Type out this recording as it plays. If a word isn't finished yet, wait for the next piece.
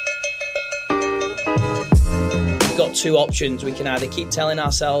got two options. We can either keep telling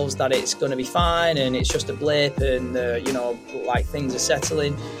ourselves that it's going to be fine and it's just a blip and, like things are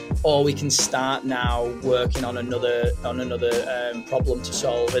settling, or we can start now working on another problem to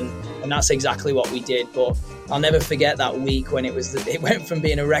solve. And that's exactly what we did. But I'll never forget that week when it went from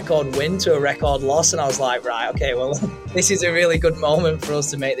being a record win to a record loss. And I was like, right, okay, well, this is a really good moment for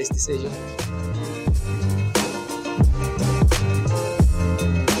us to make this decision.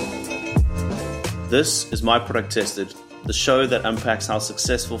 This is My Product Tested, the show that unpacks how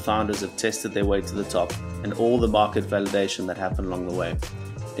successful founders have tested their way to the top and all the market validation that happened along the way.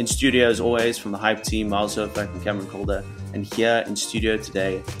 In studio, as always, from the Hype team, Miles Hofak and Cameron Calder, and here in studio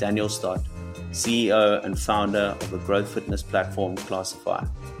today, Daniel Stott, CEO and founder of the growth fitness platform Class-ify.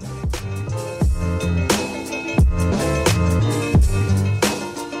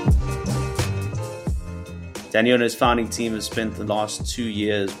 Daniel and his founding team have spent the last 2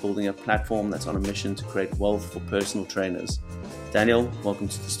 years building a platform that's on a mission to create wealth for personal trainers. Daniel, welcome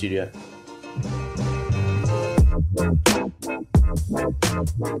to the studio.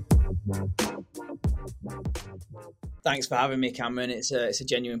 Thanks for having me, Cameron. It's a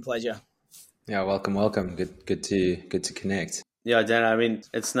genuine pleasure. Yeah, welcome. Good to connect. Yeah, Dan. I mean,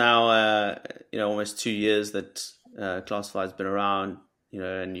 it's now almost 2 years that Class-ify has been around.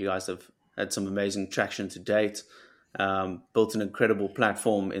 And you guys have had some amazing traction to date. Built an incredible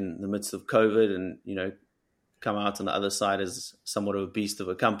platform in the midst of COVID, and come out on the other side as somewhat of a beast of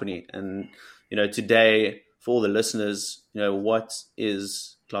a company. And today, for all the listeners, what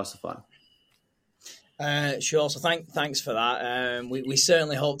is Class-ify? Sure. So thanks for that. We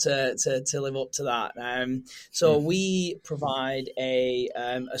certainly hope to live up to that. So we provide a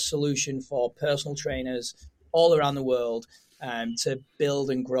solution for personal trainers all around the world to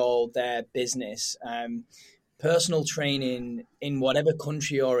build and grow their business. Personal training in whatever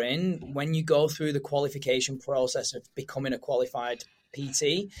country you're in, when you go through the qualification process of becoming a qualified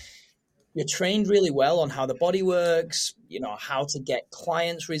PT, you're trained really well on how the body works, how to get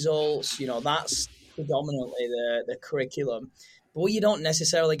clients' results. That's predominantly the curriculum. But what you don't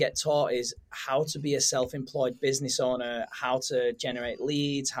necessarily get taught is how to be a self-employed business owner, how to generate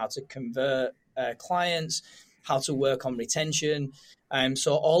leads, how to convert clients, how to work on retention.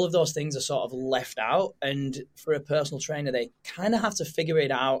 So all of those things are sort of left out. And for a personal trainer, they kind of have to figure it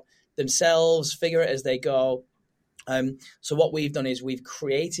out themselves, figure it as they go. So what we've done is we've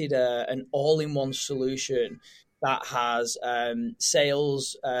created an all-in-one solution that has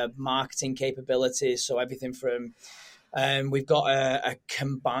sales, marketing capabilities. So everything from we've got a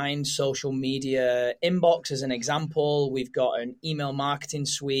combined social media inbox as an example. We've got an email marketing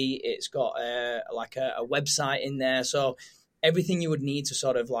suite. It's got a website in there. So everything you would need to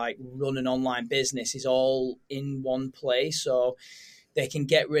sort of like run an online business is all in one place. So they can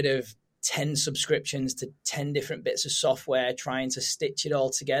get rid of 10 subscriptions to 10 different bits of software, trying to stitch it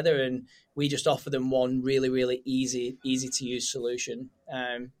all together. And we just offer them one really, really easy to use solution.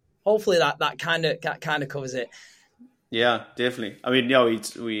 Hopefully that kind of covers it. Yeah, definitely. I mean,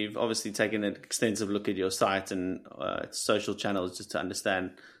 we've obviously taken an extensive look at your site and social channels just to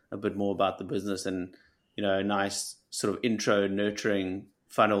understand a bit more about the business, and a nice sort of intro nurturing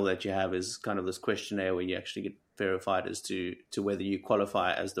funnel that you have is kind of this questionnaire where you actually get verified as to whether you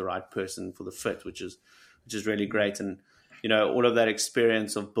qualify as the right person for the fit, which is really great. And all of that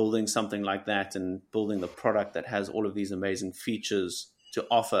experience of building something like that and building the product that has all of these amazing features to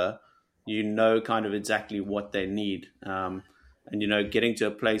offer, kind of exactly what they need. And getting to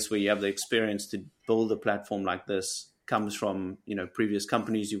a place where you have the experience to build a platform like this comes from previous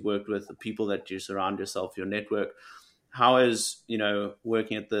companies you've worked with, the people that you surround yourself, your network. How is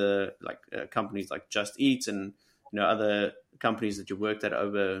working at the companies like Just Eat and other companies that you worked at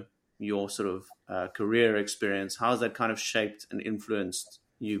over your sort of career experience, how has that kind of shaped and influenced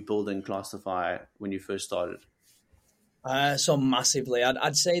you building Class-ify when you first started? So massively.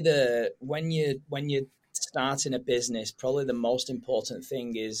 I'd say that when you're starting a business, probably the most important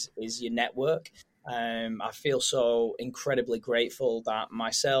thing is your network. I feel so incredibly grateful that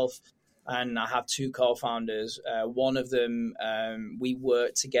myself and I have two co-founders. One of them, we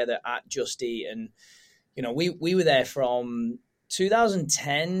worked together at Just Eat, and we were there from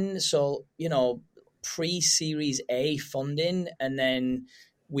 2010, so pre-Series A funding, and then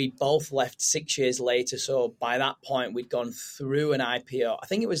we both left 6 years later. So by that point, we'd gone through an IPO. I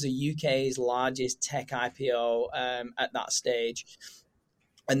think it was the UK's largest tech IPO at that stage.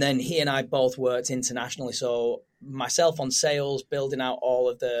 And then he and I both worked internationally. So myself on sales, building out all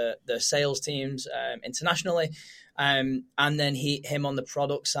of the sales teams internationally, and then him on the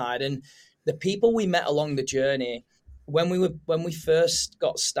product side. And the people we met along the journey when we first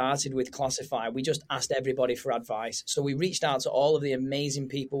got started with Class-ify, we just asked everybody for advice. So we reached out to all of the amazing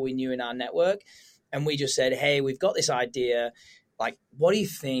people we knew in our network, and we just said, "Hey, we've got this idea. Like, what do you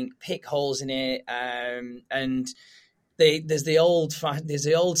think? Pick holes in it." And there's the old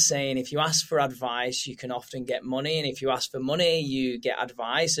saying: if you ask for advice, you can often get money, and if you ask for money, you get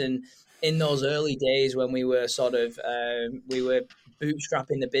advice. And in those early days when we were we were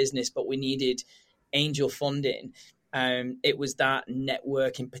bootstrapping the business, but we needed angel funding. It was that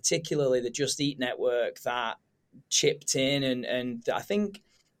network, in particularly the Just Eat network, that chipped in, and I think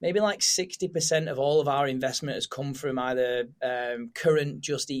maybe like 60% of all of our investment has come from either current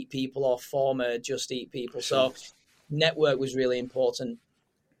Just Eat people or former Just Eat people. Sure. So network was really important.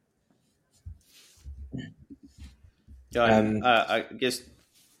 Yeah, I guess.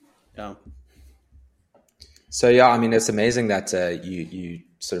 Yeah. So yeah, I mean, it's amazing that you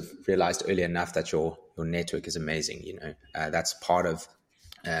sort of realized early enough that your network is amazing. You know, that's part of,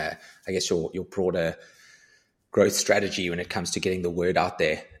 I guess, your broader growth strategy when it comes to getting the word out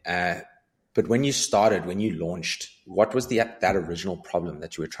there. But when you launched, what was that original problem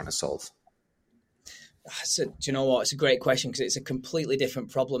that you were trying to solve? So, do you know what? It's a great question because it's a completely different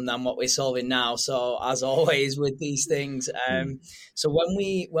problem than what we're solving now. So, as always with these things, so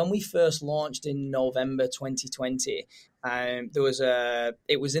when we first launched in November 2020,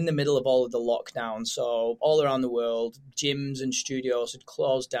 it was in the middle of all of the lockdowns. So, all around the world, gyms and studios had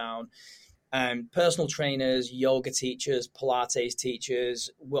closed down. Personal trainers, yoga teachers, Pilates teachers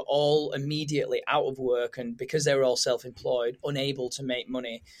were all immediately out of work, and because they were all self-employed, unable to make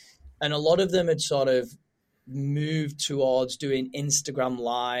money. And a lot of them had sort of moved towards doing Instagram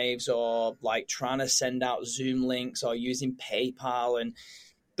lives or like trying to send out Zoom links or using PayPal. And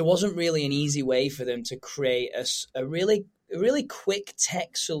there wasn't really an easy way for them to create a really quick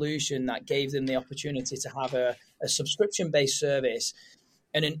tech solution that gave them the opportunity to have a subscription-based service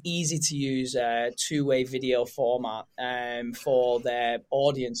and an easy-to-use two-way video format for their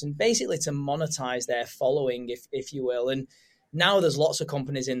audience, and basically to monetize their following, if you will. And now there's lots of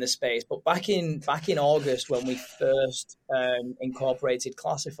companies in the space, but back in August when we first incorporated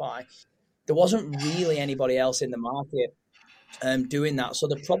Class-ify, there wasn't really anybody else in the market doing that. So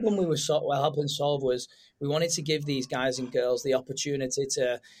the problem we were helping solve was we wanted to give these guys and girls the opportunity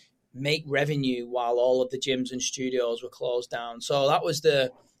to make revenue while all of the gyms and studios were closed down. So that was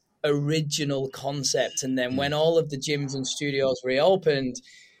the original concept. And then when all of the gyms and studios reopened,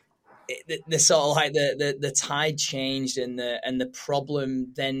 the sort of like the tide changed, and the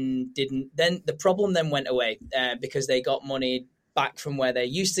problem then went away because they got money back from where they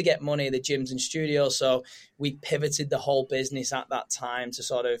used to get money, the gyms and studios. So we pivoted the whole business at that time to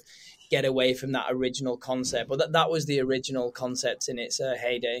sort of get away from that original concept. But that was the original concept in its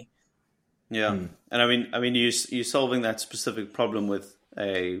heyday. Yeah, and I mean, you're solving that specific problem with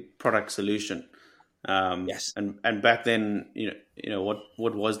a product solution. Yes. And back then, you know,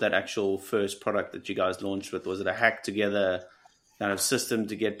 what was that actual first product that you guys launched with? Was it a hack together kind of system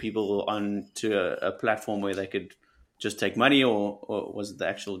to get people onto a platform where they could just take money, or was it the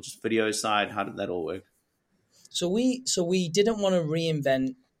actual just video side? How did that all work? So we didn't want to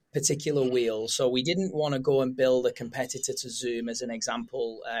reinvent particular wheels. So we didn't want to go and build a competitor to Zoom, as an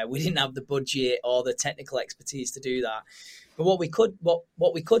example. We didn't have the budget or the technical expertise to do that. But what we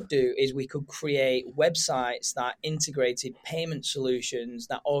could do is we could create websites that integrated payment solutions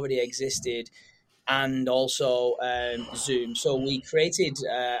that already existed, and also Zoom. So we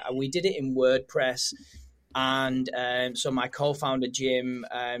did it in WordPress. And so my co-founder, Jim,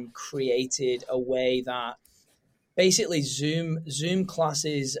 created a way that basically Zoom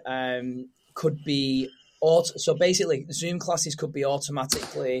classes could be Zoom classes could be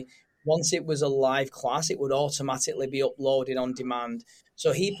automatically, once it was a live class, it would automatically be uploaded on demand.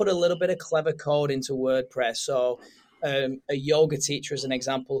 So he put a little bit of clever code into WordPress. So a yoga teacher, as an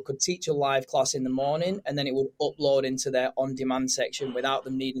example, could teach a live class in the morning, and then it would upload into their on-demand section without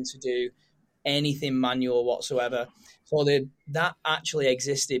them needing to do anything manual whatsoever. So that actually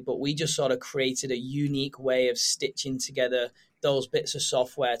existed, but we just sort of created a unique way of stitching together those bits of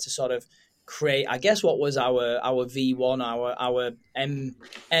software to sort of create, I guess, what was our V1, our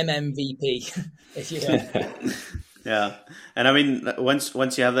MMVP, if you will. Yeah, and I mean,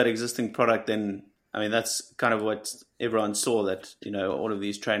 once you have that existing product, then I mean that's kind of what everyone saw, that you know all of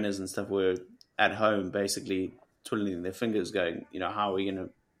these trainers and stuff were at home basically twiddling their fingers, going, you know, how are we going to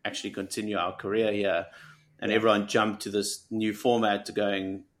actually continue our career here? And everyone jumped to this new format to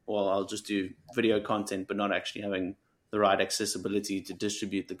going, well, I'll just do video content, but not actually having the right accessibility to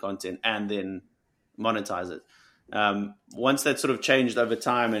distribute the content and then monetize it. Once that sort of changed over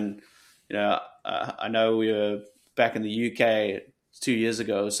time, and you know, I know we were back in the UK 2 years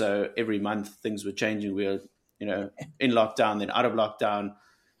ago. So every month things were changing. We were, in lockdown, then out of lockdown.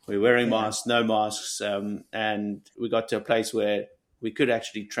 We were wearing masks, no masks. And we got to a place where we could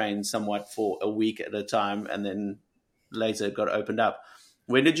actually train somewhat for a week at a time. And then later it got opened up.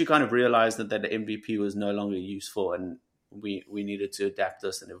 When did you kind of realize that the MVP was no longer useful and we needed to adapt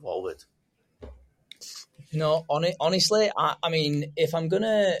this and evolve it? No, honestly, I mean, if I'm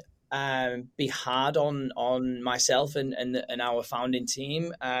gonna be hard on myself and our founding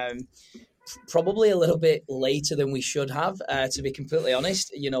team, probably a little bit later than we should have. To be completely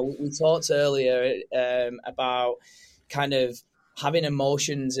honest, we talked earlier about kind of having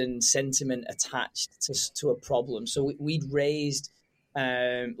emotions and sentiment attached to a problem. So we'd raised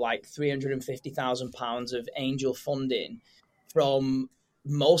like £350,000 of angel funding from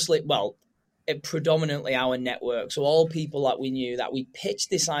predominantly our network. So all people that we knew, that we pitched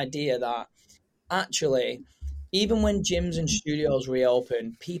this idea that actually, even when gyms and studios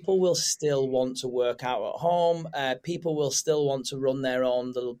reopen, people will still want to work out at home. People will still want to run their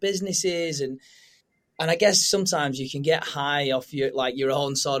own little businesses, and I guess sometimes you can get high off your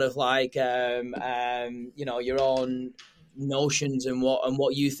own sort of your own notions and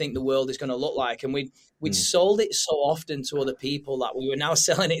what you think the world is going to look like. And we'd sold it so often to other people that we were now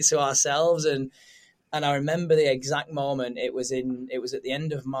selling it to ourselves. And I remember the exact moment. It was at the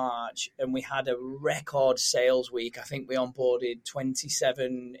end of March, and we had a record sales week. I think we onboarded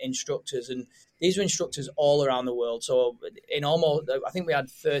 27 instructors, and these were instructors all around the world. So I think we had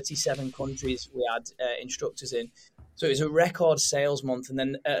 37 countries we had instructors in. So it was a record sales month, and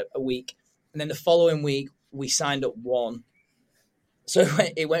then a week, and then the following week we signed up one. So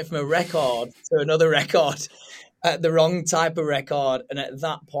it went from a record to another record. The wrong type of record. And at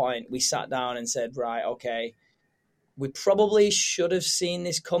that point, we sat down and said, right, okay, we probably should have seen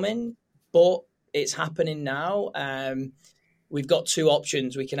this coming, but it's happening now. We've got two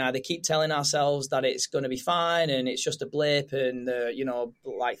options. We can either keep telling ourselves that it's going to be fine and it's just a blip and,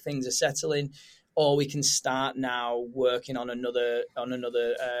 things are settling, or we can start now working on another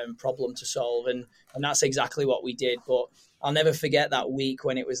problem to solve. And that's exactly what we did. But I'll never forget that week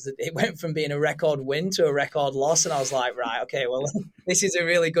when it went from being a record win to a record loss. And I was like, right, okay, well, this is a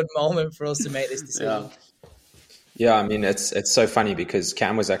really good moment for us to make this decision. Yeah, I mean, it's so funny because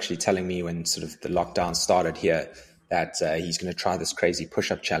Cam was actually telling me when sort of the lockdown started here that he's going to try this crazy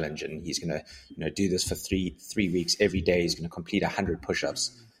push-up challenge, and he's going to do this for three weeks. Every day he's going to complete 100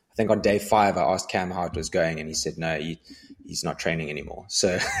 push-ups. I think on day 5, I asked Cam how it was going, and he said, no, he's not training anymore.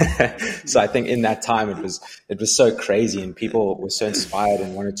 So, so I think in that time it was so crazy, and people were so inspired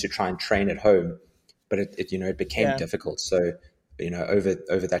and wanted to try and train at home, but it became difficult. So, over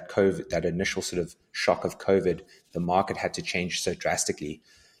that COVID, that initial sort of shock of COVID, the market had to change so drastically.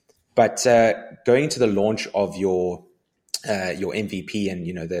 But going into the launch of your MVP and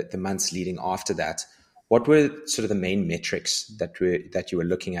the months leading after that, what were sort of the main metrics that you were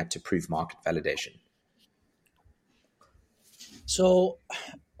looking at to prove market validation? So,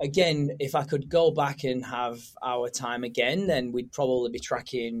 again, if I could go back and have our time again, then we'd probably be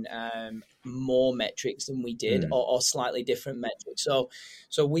tracking more metrics than we did, or slightly different metrics.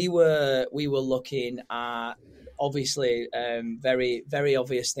 So we were looking at obviously very, very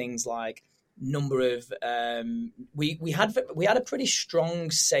obvious things like number of we had a pretty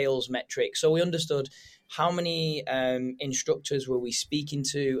strong sales metric. So we understood how many instructors were we speaking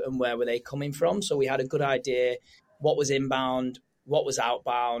to and where were they coming from. So we had a good idea what was inbound, what was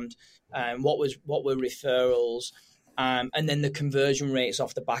outbound, what were referrals, and then the conversion rates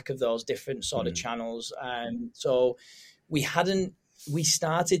off the back of those different sort of channels. So we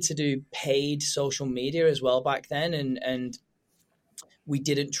started to do paid social media as well back then, and we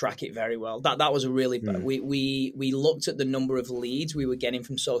didn't track it very well. That was a really bad. We looked at the number of leads we were getting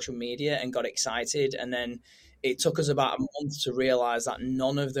from social media and got excited, and then it took us about a month to realize that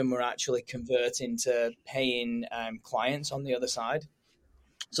none of them were actually converting to paying clients on the other side.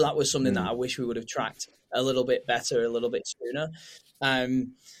 So that was something that I wish we would have tracked a little bit better, a little bit sooner.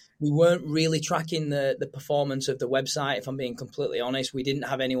 We weren't really tracking the performance of the website. If I'm being completely honest, we didn't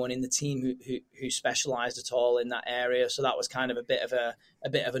have anyone in the team who specialized at all in that area. So that was kind of a bit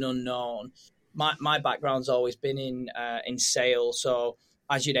of an unknown. My background's always been in sales. So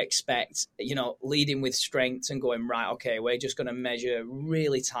as you'd expect, leading with strengths and going, right, okay, we're just going to measure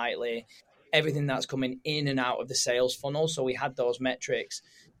really tightly everything that's coming in and out of the sales funnel. So we had those metrics.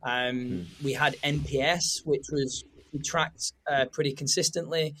 We had NPS, which we tracked pretty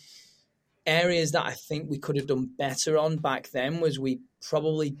consistently. Areas that I think we could have done better on back then was we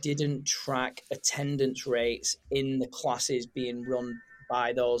probably didn't track attendance rates in the classes being run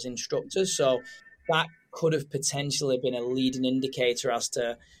by those instructors. So that could have potentially been a leading indicator as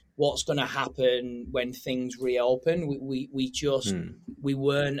to what's going to happen when things reopen. We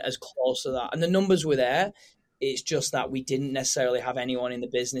weren't as close to that, and the numbers were there. It's just that we didn't necessarily have anyone in the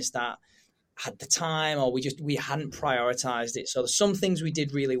business that had the time, or we hadn't prioritized it. So there's some things we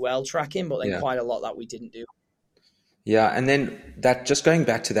did really well tracking, but then quite a lot that we didn't do. Yeah, and then that, just going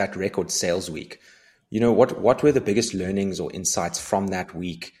back to that record sales week, what were the biggest learnings or insights from that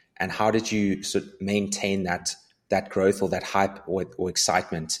week, and how did you sort of maintain that growth or that hype or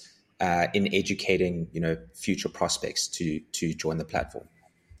excitement in educating future prospects to join the platform?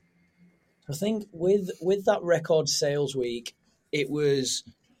 I think with that record sales week,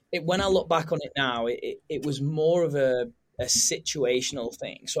 when I look back on it now, it was more of a situational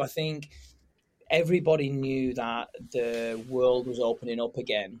thing. So I think everybody knew that the world was opening up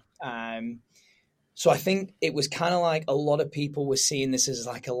again. So I think it was kind of like a lot of people were seeing this as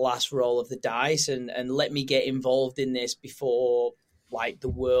like a last roll of the dice, and let me get involved in this before like the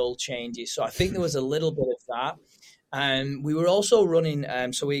world changes. So I think there was a little bit of that. We were also running,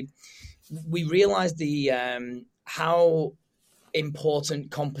 so we realized the how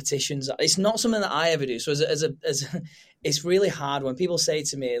important competitions are. It's not something that I ever do. So as it's really hard when people say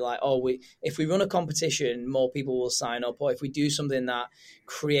to me like, oh, if we run a competition, more people will sign up, or if we do something that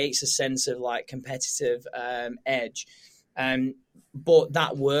creates a sense of like competitive edge. But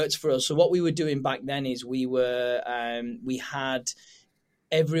that worked for us. So what we were doing back then is we had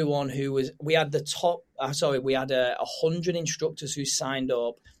everyone we had 100 instructors who signed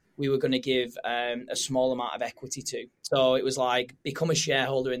up. We were going to give a small amount of equity to. So it was like become a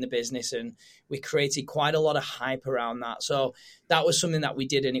shareholder in the business, and we created quite a lot of hype around that. So that was something that we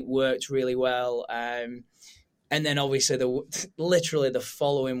did, and it worked really well. And then obviously literally the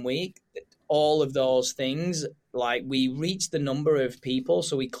following week, all of those things, like we reached the number of people,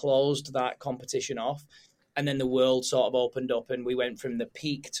 so we closed that competition off. And then the world sort of opened up, and we went from the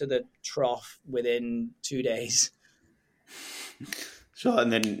peak to the trough within 2 days. Sure,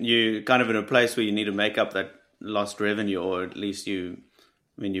 and then you're kind of in a place where you need to make up that lost revenue, or at least you're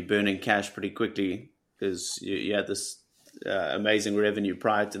burning cash pretty quickly because you had this amazing revenue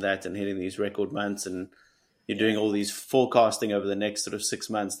prior to that and hitting these record months, and you're doing all these forecasting over the next sort of 6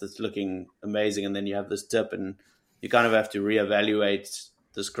 months that's looking amazing, and then you have this dip, and you kind of have to reevaluate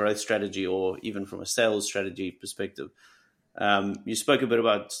this growth strategy, or even from a sales strategy perspective. You spoke a bit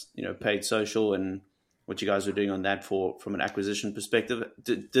about paid social and what you guys were doing on that from an acquisition perspective.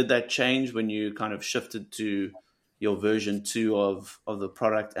 Did that change when you kind of shifted to your version 2 of the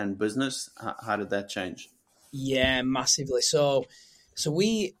product and business? How did that change? Yeah, massively. So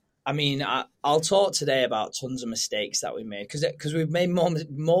I'll talk today about tons of mistakes that we made because we've made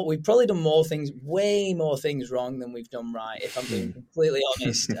more. We've probably done way more things wrong than we've done right, if I'm being completely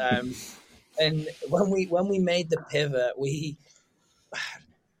honest. And when we made the pivot,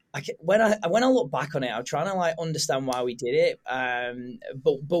 when I look back on it, I'm trying to like understand why we did it.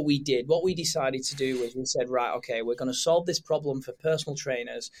 But we did. What we decided to do was we said, right, okay, we're going to solve this problem for personal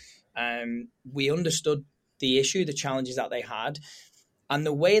trainers. We understood the issue, the challenges that they had. And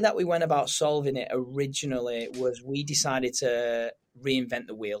the way that we went about solving it originally was we decided to reinvent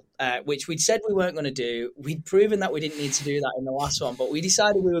the wheel, which we'd said we weren't going to do. We'd proven that we didn't need to do that in the last one, but we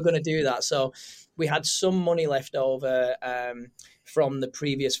decided we were going to do that. So we had some money left over from the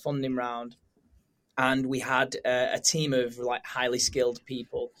previous funding round, and we had a team of like highly skilled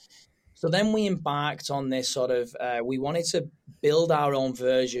people. So then we embarked on this sort of, we wanted to build our own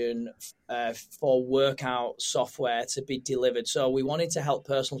version for workout software to be delivered. So we wanted to help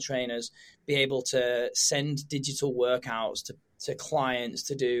personal trainers be able to send digital workouts to clients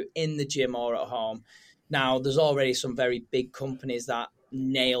to do in the gym or at home. Now, there's already some very big companies that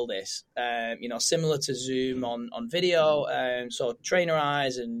nail this, similar to Zoom on video. So Trainer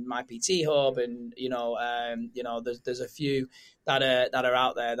Eyes and My PT Hub, and there's a few that are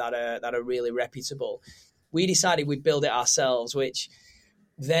out there that are really reputable. We decided we'd build it ourselves, which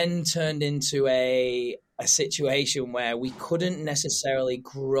then turned into a situation where we couldn't necessarily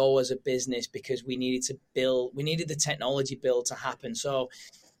grow as a business because we needed the technology build to happen. So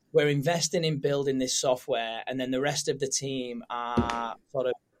we're investing in building this software, and then the rest of the team are sort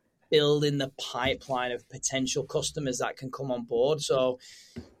of building the pipeline of potential customers that can come on board. So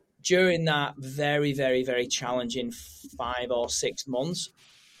during that very, very, very challenging 5 or 6 months,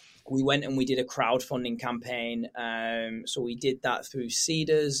 we went and we did a crowdfunding campaign. So we did that through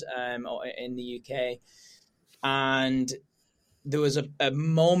Cedars in the UK. And there was a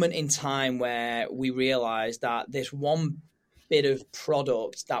moment in time where we realized that this one bit of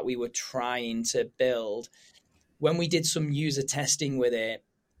product that we were trying to build, when we did some user testing with it,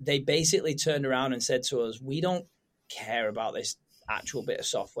 they basically turned around and said to us, we don't care about this actual bit of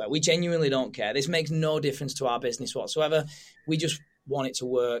software. We genuinely don't care. This makes no difference to our business whatsoever. We just want it to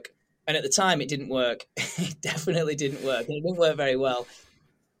work. And at the time, it didn't work. It definitely didn't work. And it didn't work very well.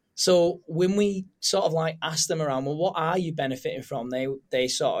 So when we sort of like asked them around, well, what are you benefiting from? They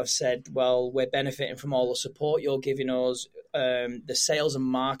sort of said, well, we're benefiting from all the support you're giving us, the sales and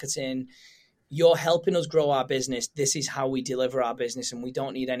marketing. You're helping us grow our business. This is how we deliver our business, and we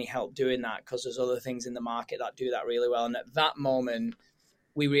don't need any help doing that because there's other things in the market that do that really well. And at that moment,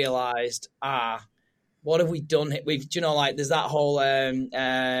 we realized, what have we done? There's that whole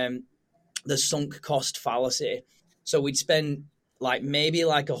the sunk cost fallacy. So we'd spend maybe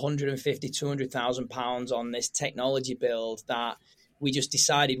 £150,000, £200,000 on this technology build that we just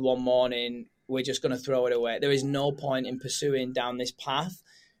decided one morning we're just going to throw it away. There is no point in pursuing down this path.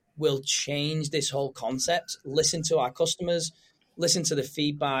 We'll change this whole concept, listen to our customers, listen to the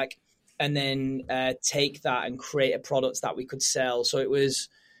feedback, and then take that and create a product that we could sell. So it was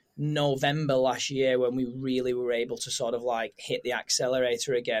November last year when we really were able to sort of hit the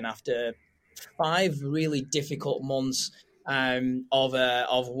accelerator again after 5 really difficult months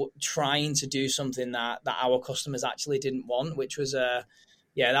of trying to do something that our customers actually didn't want, which was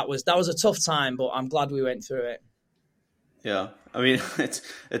that was a tough time, but I'm glad we went through it. Yeah, I mean,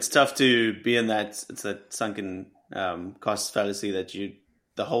 it's tough to be in that. It's that sunken cost fallacy that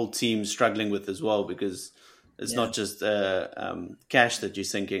the whole team's struggling with as well, because it's not just cash that you're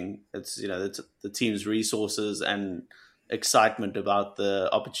sinking. It's it's the team's resources and excitement about the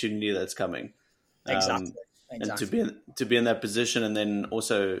opportunity that's coming. Exactly. And to be in that position, and then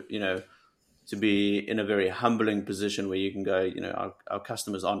also to be in a very humbling position where you can go, our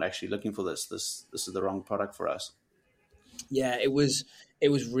customers aren't actually looking for this. This is the wrong product for us. Yeah, it was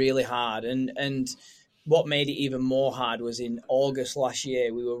really hard, and what made it even more hard was in August last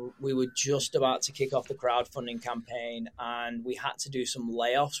year we were just about to kick off the crowdfunding campaign, and we had to do some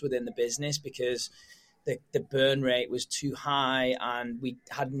layoffs within the business because the burn rate was too high, and we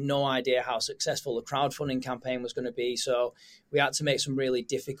had no idea how successful the crowdfunding campaign was going to be. So we had to make some really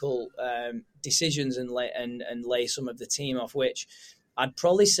difficult decisions and lay some of the team off, which I'd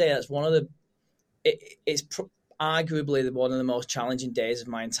probably say that's one of the arguably one of the most challenging days of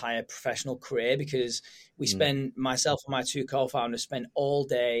my entire professional career, because we spend, myself and my 2 co-founders spent all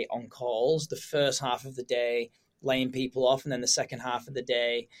day on calls, the first half of the day laying people off, and then the second half of the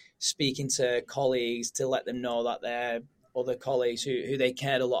day speaking to colleagues to let them know that their other colleagues who they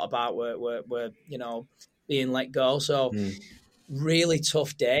cared a lot about were being let go. So really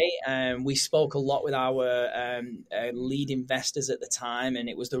tough day. We spoke a lot with our lead investors at the time, and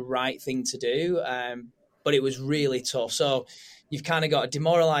it was the right thing to do. But it was really tough. So you've kind of got a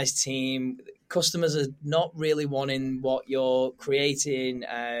demoralized team. Customers are not really wanting what you're creating.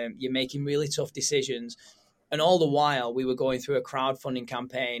 You're making really tough decisions. And all the while, we were going through a crowdfunding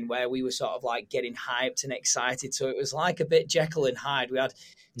campaign where we were sort of getting hyped and excited. So it was like a bit Jekyll and Hyde. We had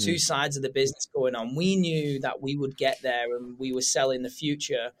 2 sides of the business going on. We knew that we would get there and we were selling the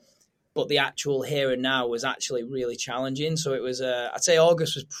future, but the actual here and now was actually really challenging. So it was, I'd say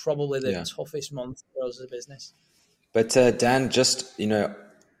August was probably the toughest month for us as a business. But Dan, just,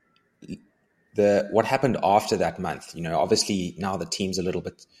 what happened after that month, obviously now the team's a little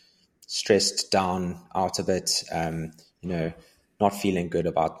bit stressed down out of it, not feeling good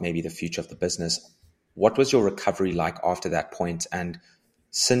about maybe the future of the business. What was your recovery like after that point? And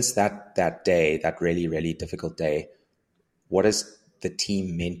since that day, that really, really difficult day, what has the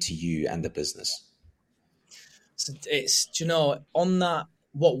team meant to you and the business? It's, on that,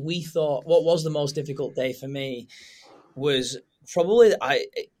 what was the most difficult day for me was probably,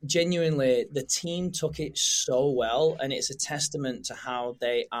 the team took it so well, and it's a testament to how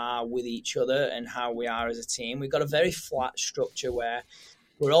they are with each other and how we are as a team. We've got a very flat structure where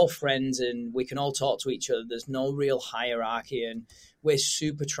we're all friends and we can all talk to each other. There's no real hierarchy, and we're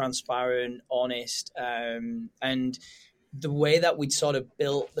super transparent, honest, and the way that we'd sort of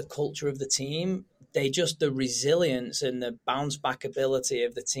built the culture of the team, the resilience and the bounce back ability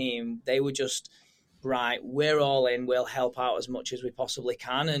of the team, they were just, right, we're all in, we'll help out as much as we possibly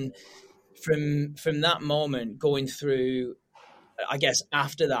can. And from that moment going through, I guess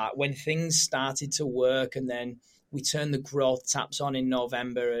after that, when things started to work and then we turned the growth taps on in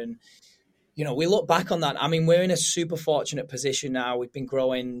November, and we look back on that. I mean, we're in a super fortunate position now. We've been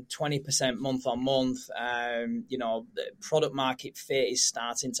growing 20% month on month. The product market fit is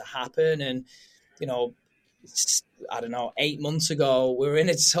starting to happen. And, 8 months ago, we were in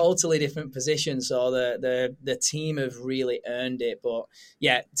a totally different position. So the team have really earned it. But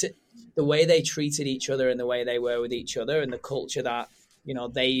yeah, the way they treated each other and the way they were with each other and the culture that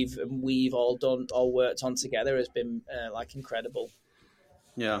we've all worked on together has been like incredible.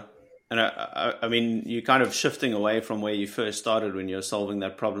 Yeah. And I mean, you're kind of shifting away from where you first started when you're solving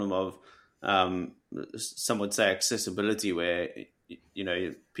that problem of, some would say, accessibility, where,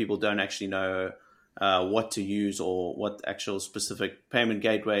 people don't actually know what to use or what actual specific payment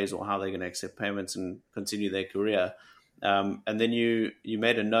gateways or how they're going to accept payments and continue their career. And then you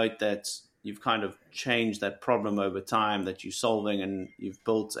made a note that you've kind of changed that problem over time that you're solving, and you've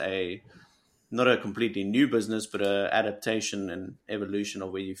built not a completely new business, but a adaptation and evolution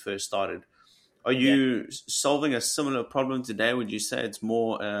of where you first started. Are you solving a similar problem today? Would you say it's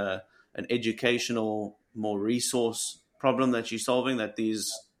more an educational, more resource problem that you're solving, that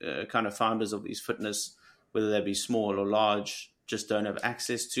these kind of founders of these fitness, whether they be small or large, just don't have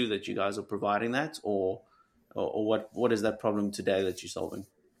access to, that you guys are providing that? Or what is that problem today that you're solving?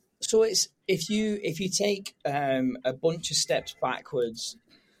 So it's if you take a bunch of steps backwards,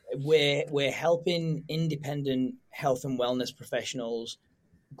 we're helping independent health and wellness professionals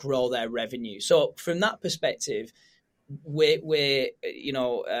grow their revenue. So from that perspective, we're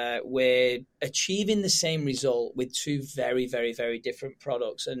achieving the same result with two very, very, very different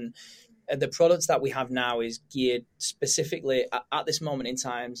products. And the products that we have now is geared specifically at this moment in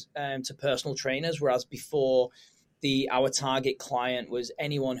time to personal trainers, whereas before our target client was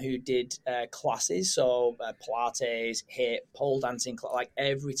anyone who did classes, so Pilates, HIIT, pole dancing, like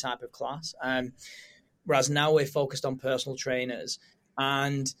every type of class. Whereas now we're focused on personal trainers.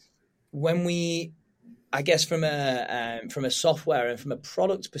 And when I guess from a software and from a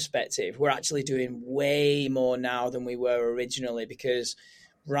product perspective, we're actually doing way more now than we were originally, because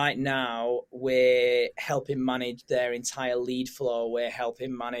right now we're helping manage their entire lead flow. We're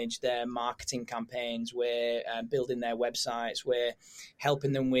helping manage their marketing campaigns. We're building their websites. We're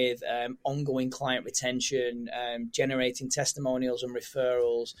helping them with ongoing client retention, generating testimonials and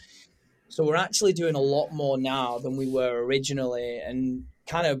referrals. So we're actually doing a lot more now than we were originally. And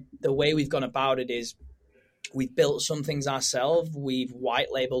kind of the way we've gone about it is we've built some things ourselves, we've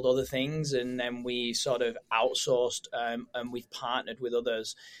white labeled other things, and then we sort of outsourced and we've partnered with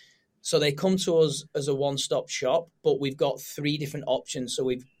others. So they come to us as a one-stop shop, but we've got 3 different options. So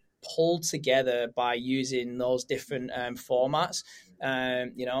we've pulled together by using those different formats,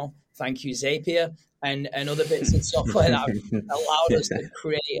 thank you, Zapier, and other bits of software that have allowed us to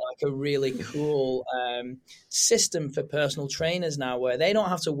create like a really cool system for personal trainers now, where they don't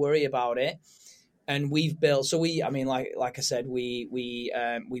have to worry about it. And we've built, so like I said, we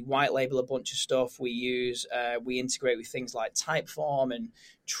white label a bunch of stuff. We integrate with things like Typeform and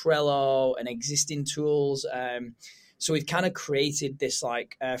Trello and existing tools. So we've kind of created this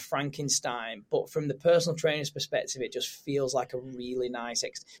like Frankenstein, but from the personal trainer's perspective, it just feels like a really nice.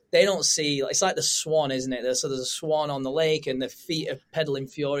 They don't see, it's like the swan, isn't it? So there's a swan on the lake, and the feet are pedaling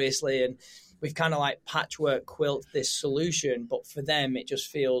furiously, and we've kind of like patchwork quilt this solution, but for them, it just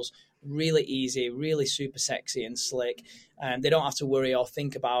feels really easy, really super sexy and slick. They don't have to worry or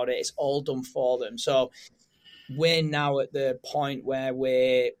think about it. It's all done for them. So we're now at the point where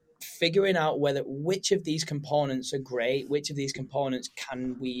we're figuring out which of these components are great, which of these components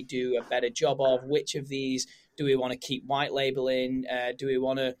can we do a better job of, which of these do we want to keep white labeling, how do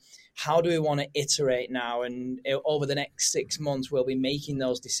we want to iterate now, and over the next 6 months we'll be making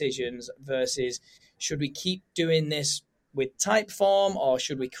those decisions versus should we keep doing this with Typeform, or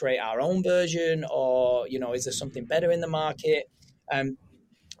should we create our own version, or is there something better in the market?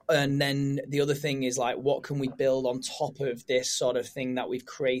 And then the other thing is like, what can we build on top of this sort of thing that we've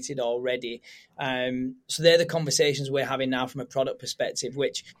created already? So they're the conversations we're having now from a product perspective,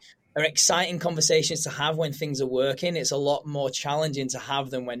 which are exciting conversations to have when things are working. It's a lot more challenging to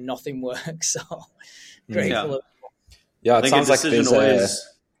have them when nothing works. So grateful. Yeah, it sounds like there's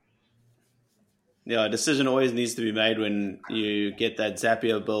a decision always needs to be made when you get that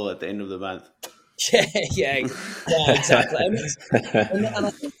Zapier bill at the end of the month. Yeah, exactly. And I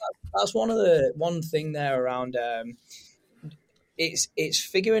think that's one thing there around. It's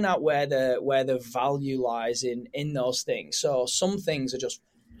figuring out where the value lies in those things. So some things are just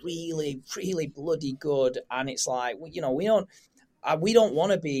really, really bloody good, and it's like we don't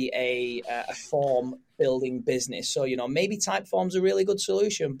want to be a form building business. So maybe Typeform's a really good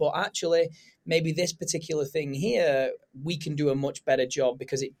solution, but actually maybe this particular thing here, we can do a much better job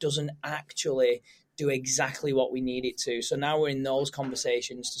because it doesn't actually do exactly what we need it to. So now we're in those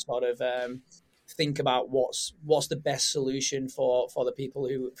conversations to sort of think about what's the best solution for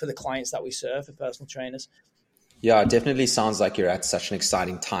the clients that we serve, for personal trainers. Yeah, it definitely sounds like you're at such an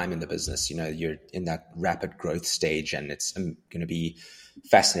exciting time in the business. You're in that rapid growth stage, and it's going to be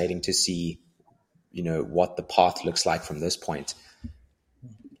fascinating to see, what the path looks like from this point.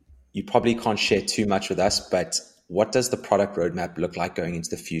 you probably can't share too much with us, but what does the product roadmap look like going into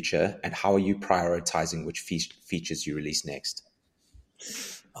the future, and how are you prioritizing which features you release next?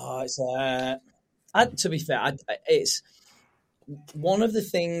 Oh, it's to be fair, it's one of the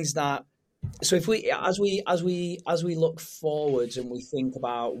things that. So if we, as we look forwards and we think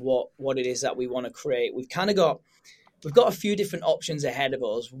about what it is that we want to create, we've got a few different options ahead of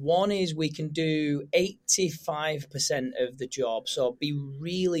us. One is we can do 85% of the job, so be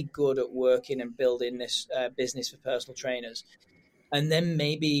really good at working and building this business for personal trainers, and then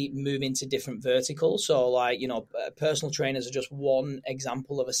maybe move into different verticals. So like, personal trainers are just one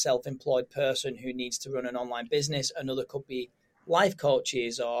example of a self-employed person who needs to run an online business. Another could be life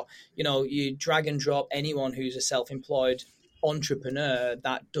coaches, or, you drag and drop anyone who's a self-employed entrepreneur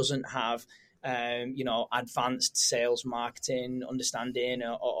that doesn't have, advanced sales, marketing, understanding,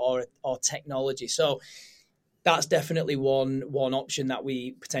 or technology. So that's definitely one option that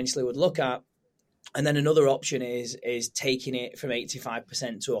we potentially would look at. And then another option is taking it from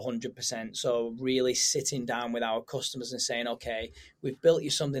 85% to 100%. So really sitting down with our customers and saying, okay, we've built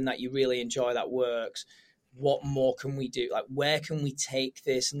you something that you really enjoy, that works. What more can we do? Like, where can we take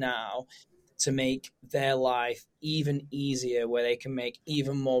this now to make their life even easier, where they can make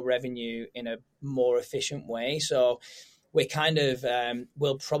even more revenue in a more efficient way? So we're kind of,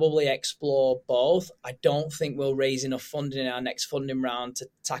 we'll probably explore both. I don't think we'll raise enough funding in our next funding round to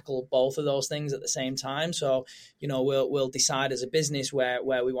tackle both of those things at the same time. So, we'll decide as a business where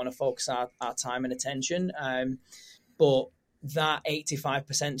we want to focus our time and attention. But that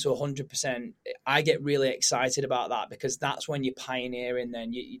 85% to 100%, I get really excited about that, because that's when you're pioneering,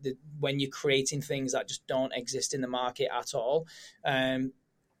 then when you're creating things that just don't exist in the market at all.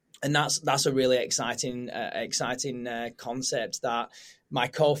 And that's a really exciting concept that my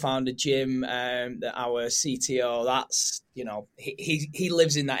co-founder Jim, our CTO, that's, he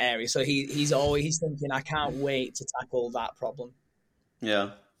lives in that area, so he's always thinking, I can't wait to tackle that problem.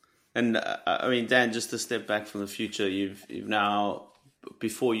 Yeah, and I mean, Dan, just to step back from the future, you've now,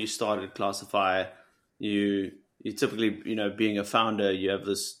 before you started Class-ify, you typically, being a founder, you have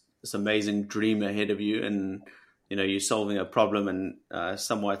this amazing dream ahead of you, and you're solving a problem, and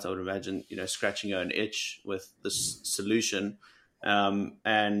somewhat, I would imagine, scratching your own itch with this solution.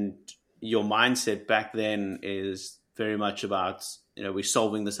 And your mindset back then is very much about, we're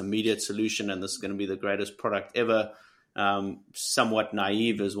solving this immediate solution, and this is going to be the greatest product ever. Somewhat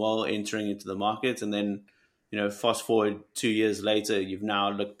naive as well, entering into the market. And then, fast forward 2 years later, you've now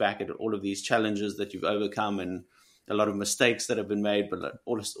looked back at all of these challenges that you've overcome, and a lot of mistakes that have been made, but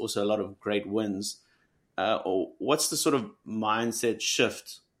also a lot of great wins. What's the sort of mindset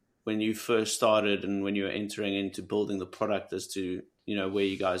shift when you first started and when you were entering into building the product as to, where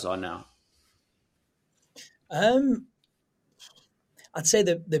you guys are now? I'd say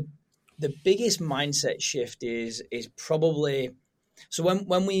the biggest mindset shift is probably, so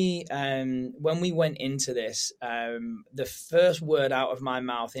when we went into this, the first word out of my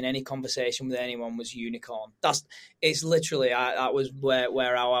mouth in any conversation with anyone was unicorn. It's literally, that was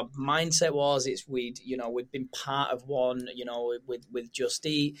where our mindset was. We'd been part of one, with Just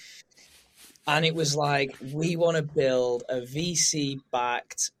Eat. And it was like, we want to build a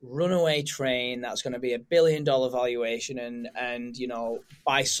VC-backed runaway train that's going to be $1 billion valuation, and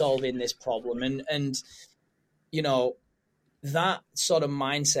by solving this problem, and that sort of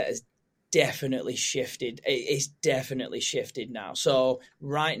mindset has definitely shifted. It's definitely shifted now. So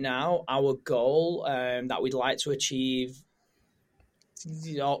right now, our goal that we'd like to achieve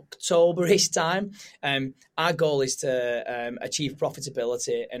October-ish time, our goal is to achieve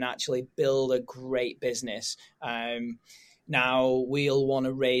profitability and actually build a great business. Now we'll want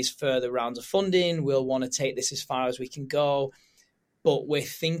to raise further rounds of funding. We'll want to take this as far as we can go, but we're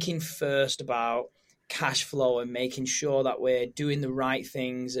thinking first about cash flow and making sure that we're doing the right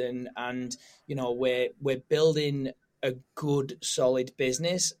things, and we're building a good, solid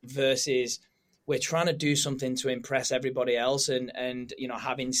business, versus we're trying to do something to impress everybody else and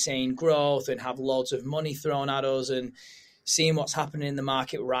have insane growth and have loads of money thrown at us, and seeing what's happening in the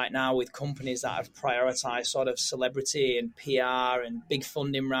market right now with companies that have prioritized sort of celebrity and PR and big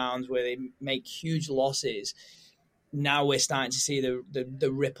funding rounds where they make huge losses. Now we're starting to see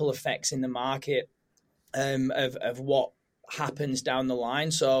the ripple effects in the market of what happens down the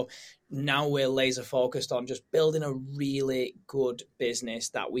line. So now we're laser focused on just building a really good business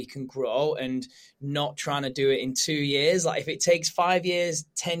that we can grow, and not trying to do it in 2 years. Like, if it takes 5 years,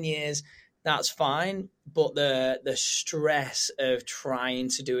 10 years, that's fine. But the stress of trying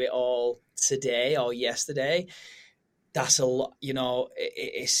to do it all today or yesterday, that's a lot,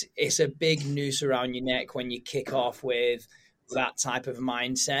 it's a big noose around your neck when you kick off with that type of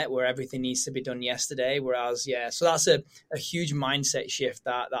mindset where everything needs to be done yesterday. Whereas, so that's a huge mindset shift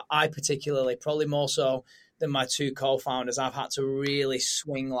that I particularly, probably more so than my two co-founders, I've had to really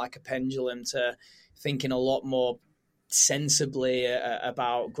swing like a pendulum to thinking a lot more sensibly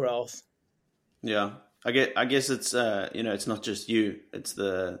about growth. Yeah, I guess it's it's not just you; it's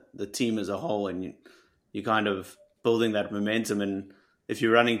the team as a whole, and you kind of building that momentum. And if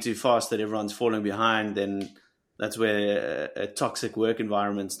you're running too fast, that everyone's falling behind, then that's where a toxic work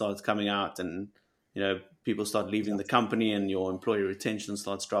environment starts coming out, and people start leaving the company, and your employee retention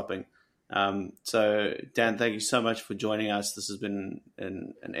starts dropping. So Dan, thank you so much for joining us. This has been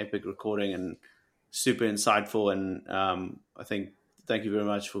an epic recording and super insightful, and I think thank you very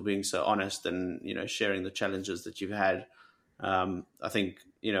much for being so honest and sharing the challenges that you've had. I think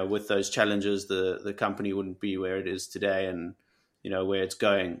with those challenges, the company wouldn't be where it is today, and where it's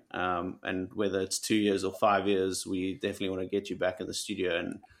going. And whether it's 2 years or 5 years, we definitely want to get you back in the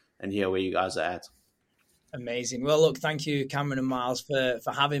studio and hear where you guys are at. Amazing. Well, look, thank you, Cameron and Miles, for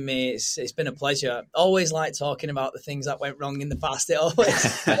having me. It's been a pleasure. Always like talking about the things that went wrong in the past. It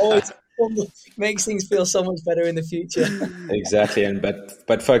always makes things feel so much better in the future. Exactly, and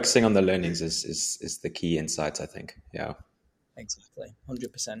but focusing on the learnings is the key insight, I think. Yeah. Exactly,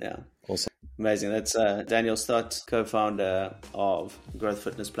 100%. Yeah. Awesome. Amazing. That's Daniel Stott, co-founder of growth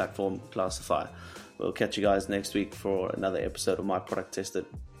fitness platform Class-ify. We'll catch you guys next week for another episode of My Product Tested.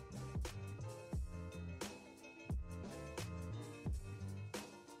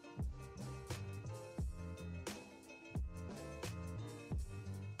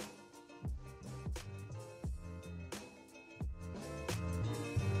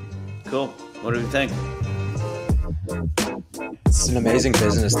 Cool. What do you think? It's an amazing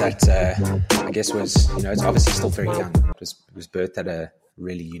business that I guess was, it's obviously still very young. It was birthed at a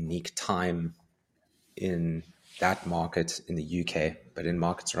really unique time in that market in the UK, but in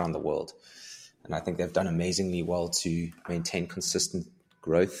markets around the world. And I think they've done amazingly well to maintain consistent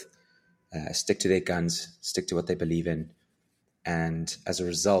growth, stick to their guns, stick to what they believe in. And as a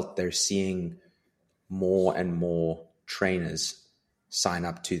result, they're seeing more and more trainers sign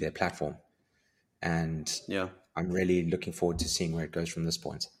up to their platform. And I'm really looking forward to seeing where it goes from this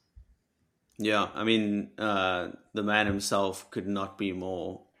point. Yeah, I mean, the man himself could not be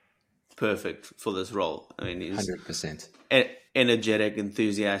more perfect for this role. I mean, he's 100%. Energetic,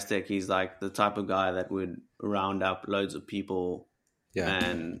 enthusiastic. He's like the type of guy that would round up loads of people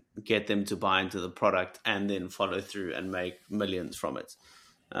and get them to buy into the product and then follow through and make millions from it.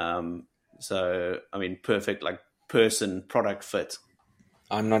 So, I mean, perfect, like person product fit.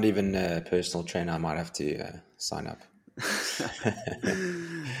 I'm not even a personal trainer. I might have to sign up.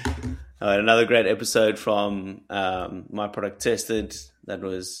 All right, another great episode from My Product Tested. That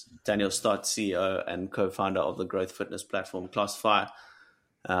was Daniel Stott, CEO and co-founder of the growth fitness platform Class-ify.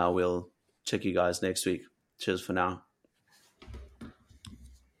 We'll check you guys next week. Cheers for now.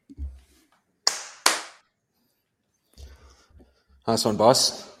 Nice one,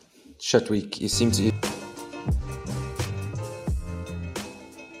 boss. Shit week. You seem to...